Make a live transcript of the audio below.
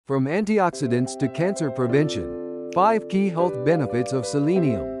From antioxidants to cancer prevention, 5 key health benefits of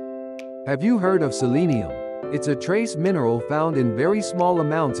selenium. Have you heard of selenium? It's a trace mineral found in very small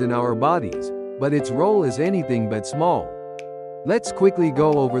amounts in our bodies, but its role is anything but small. Let's quickly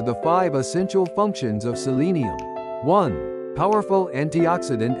go over the 5 essential functions of selenium. 1. Powerful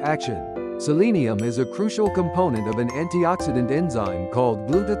antioxidant action. Selenium is a crucial component of an antioxidant enzyme called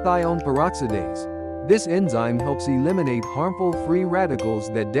glutathione peroxidase. This enzyme helps eliminate harmful free radicals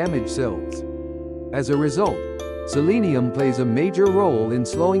that damage cells. As a result, selenium plays a major role in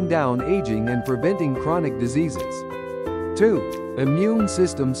slowing down aging and preventing chronic diseases. 2. Immune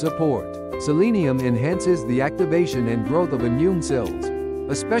system support. Selenium enhances the activation and growth of immune cells,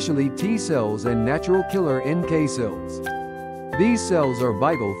 especially T cells and natural killer NK cells. These cells are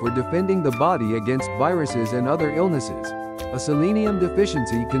vital for defending the body against viruses and other illnesses. A selenium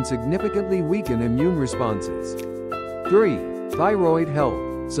deficiency can significantly weaken immune responses. 3. Thyroid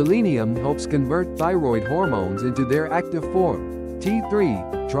health. Selenium helps convert thyroid hormones into their active form,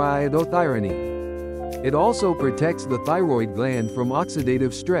 T3, triiodothyronine. It also protects the thyroid gland from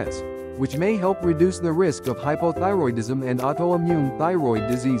oxidative stress, which may help reduce the risk of hypothyroidism and autoimmune thyroid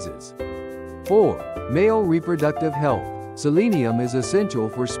diseases. 4. Male reproductive health. Selenium is essential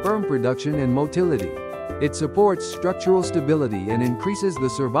for sperm production and motility. It supports structural stability and increases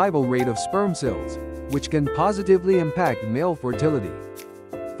the survival rate of sperm cells, which can positively impact male fertility.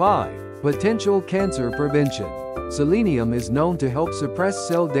 5. Potential cancer prevention. Selenium is known to help suppress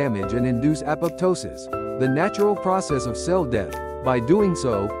cell damage and induce apoptosis, the natural process of cell death. By doing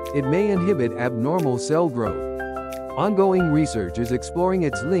so, it may inhibit abnormal cell growth. Ongoing research is exploring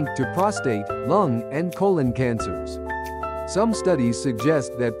its link to prostate, lung, and colon cancers. Some studies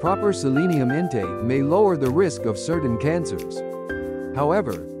suggest that proper selenium intake may lower the risk of certain cancers.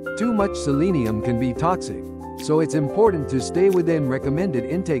 However, too much selenium can be toxic, so it's important to stay within recommended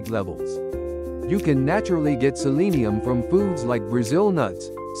intake levels. You can naturally get selenium from foods like Brazil nuts,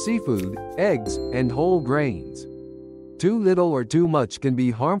 seafood, eggs, and whole grains. Too little or too much can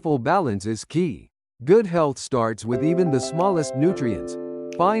be harmful. Balance is key. Good health starts with even the smallest nutrients.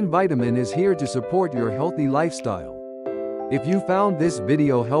 FineVitamin is here to support your healthy lifestyle. If you found this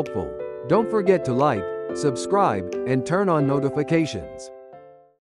video helpful, don't forget to like, subscribe, and turn on notifications.